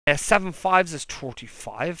7 fives is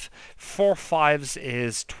 35, 4 fives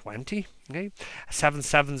is 20, okay, 7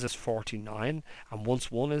 sevens is 49, and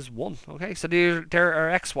 1 is 1, okay, so there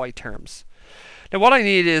are xy terms. Now what I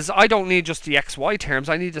need is, I don't need just the xy terms,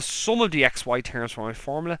 I need the sum of the xy terms for my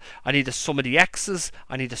formula. I need the sum of the x's,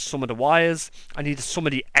 I need the sum of the y's, I need the sum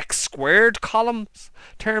of the x squared columns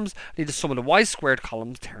terms, I need the sum of the y squared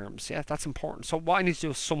columns terms. Yeah, that's important. So what I need to do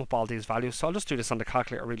is sum up all these values. So I'll just do this on the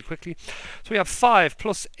calculator really quickly. So we have 5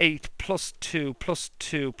 plus 8 plus 2 plus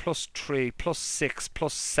 2 plus 3 plus 6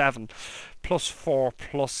 plus 7 plus 4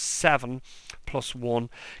 plus 7 plus 1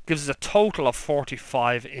 gives us a total of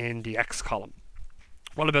 45 in the x column.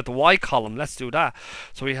 What about the y column? Let's do that.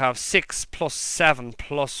 So we have 6 plus 7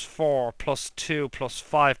 plus 4 plus 2 plus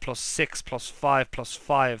 5 plus 6 plus 5 plus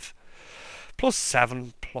 5 plus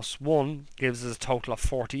 7 plus 1 gives us a total of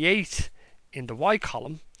 48 in the y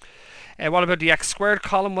column. What about the x squared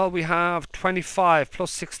column? Well, we have 25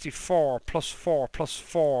 plus 64 plus 4 plus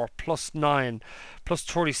 4 plus 9 plus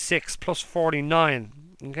 36 plus 49.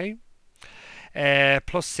 Okay?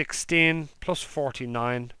 Plus 16 plus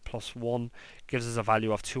 49 plus 1 gives us a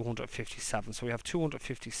value of 257. So we have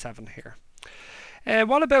 257 here.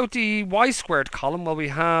 What about the y squared column? Well, we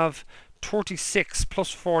have 36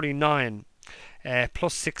 plus 49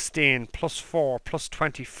 plus 16 plus 4 plus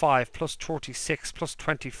 25 plus 36 plus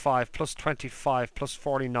 25 plus 25 plus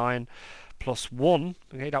 49 plus 1.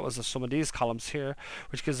 Okay, that was the sum of these columns here,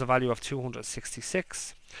 which gives a value of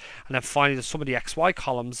 266. And then finally the sum of the xy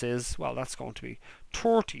columns is, well, that's going to be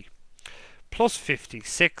 30 plus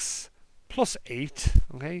 56 plus 8,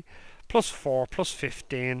 okay, plus 4 plus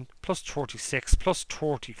 15 plus 36 plus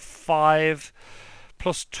 35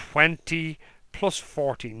 plus 20 plus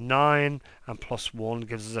 49 and plus 1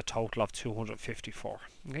 gives us a total of 254.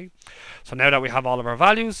 Okay, so now that we have all of our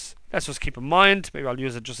values, let's just keep in mind, maybe I'll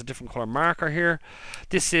use just a different color marker here.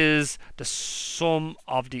 This is the sum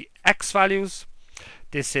of the x values,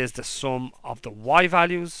 this is the sum of the y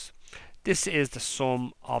values, this is the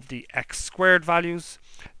sum of the x squared values,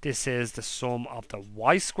 this is the sum of the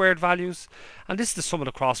y squared values, and this is the sum of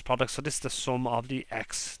the cross product, so this is the sum of the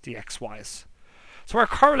xy's. So our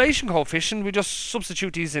correlation coefficient, we just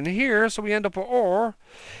substitute these in here, so we end up with R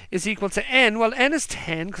is equal to n. Well, n is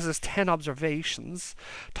 10 because there's 10 observations,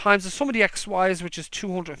 times the sum of the xy's, which is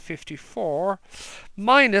 254,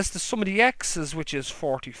 minus the sum of the x's, which is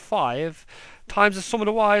 45, times the sum of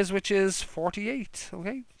the y's, which is 48.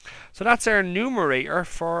 Okay, so that's our numerator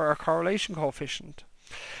for our correlation coefficient.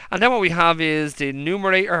 And then what we have is the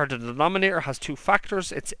numerator, or the denominator, has two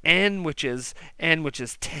factors. It's n, which is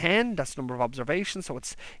 10. That's the number of observations, so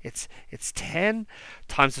it's 10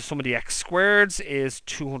 times the sum of the x squareds is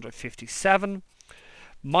 257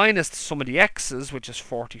 minus the sum of the x's, which is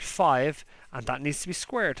 45, and that needs to be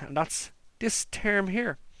squared, and that's this term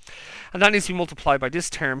here. And that needs to be multiplied by this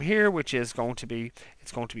term here, which is going to be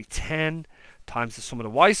 10 times the sum of the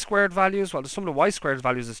y squared values. Well, the sum of the y squared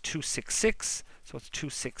values is 266. So it's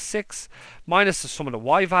 266 minus the sum of the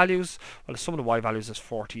y values. Well, the sum of the y values is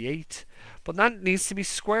 48, but that needs to be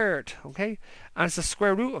squared, okay? And it's the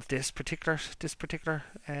square root of this particular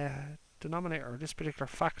denominator, or this particular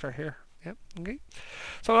factor here. Yep, okay.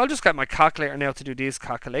 So I'll just get my calculator now to do these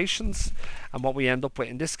calculations, and what we end up with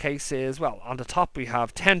in this case is, well, on the top we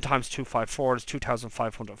have 10 times 254 is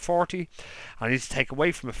 2540, and I need to take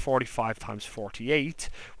away from it 45 times 48,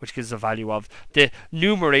 which gives a value of, the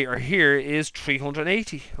numerator here is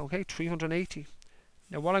 380. Okay, 380.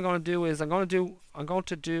 Now what I'm going to do is I'm going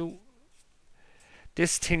to do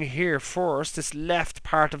this thing here first, this left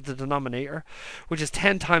part of the denominator, which is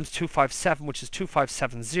 10 times 257, which is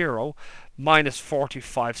 2570, minus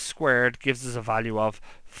 45 squared gives us a value of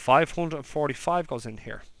 545 goes in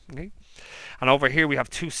here. Okay, and over here we have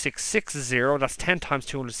 2660, that's 10 times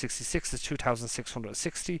 266 is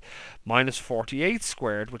 2660, minus 48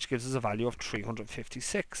 squared, which gives us a value of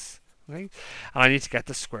 356. Okay, and I need to get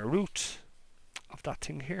the square root of that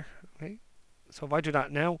thing here. Okay, so if I do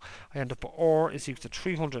that now, I end up with R is equal to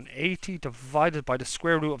 380 divided by the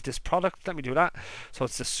square root of this product. Let me do that. So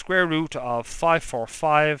it's the square root of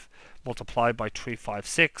 545 multiplied by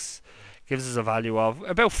 356 gives us a value of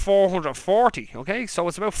about 440. Okay, so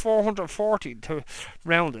it's about 440 to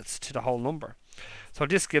round it to the whole number. So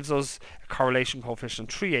this gives us a correlation coefficient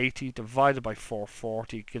 380 divided by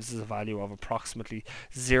 440 gives us a value of approximately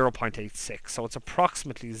 0.86. So it's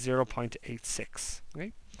approximately 0.86.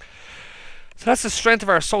 Okay. So that's the strength of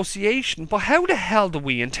our association, but how the hell do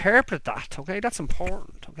we interpret that? Okay, that's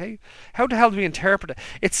important. Okay, how the hell do we interpret it?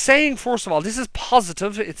 It's saying, first of all, this is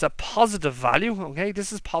positive. It's a positive value. Okay,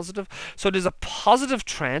 this is positive. So there's a positive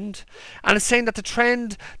trend, and it's saying that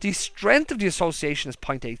the strength of the association is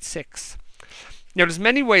 0.86. Now, there's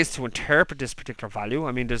many ways to interpret this particular value.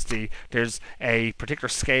 I mean, there's a particular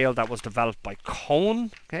scale that was developed by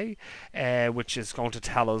Cohen, okay, which is going to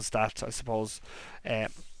tell us that, I suppose,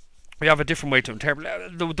 we have a different way to interpret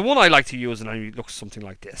it. The one I like to use, and I look something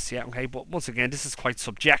like this, yeah, okay. But once again, this is quite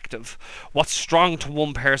subjective. What's strong to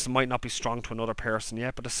one person might not be strong to another person, yeah.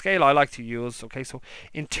 But the scale I like to use, okay. So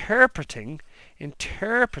interpreting,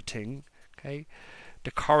 okay,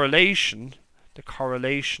 the correlation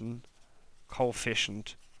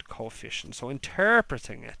coefficient, the coefficient. So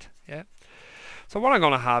interpreting it, yeah. So what I'm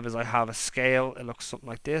going to have is I have a scale. It looks something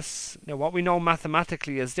like this. Now what we know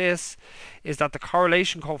mathematically is this, is that the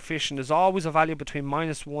correlation coefficient is always a value between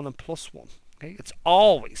 -1 and +1. Okay, it's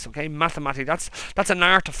always, okay, mathematically. That's an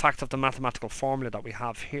artifact of the mathematical formula that we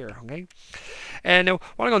have here. Okay, and now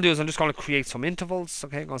what I'm going to do is I'm just going to create some intervals.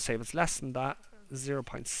 Okay, I'm going to say if it's less than that,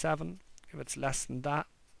 0.7. If it's less than that,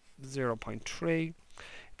 0.3.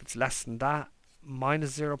 If it's less than that,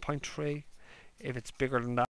 -0.3. If it's bigger than that,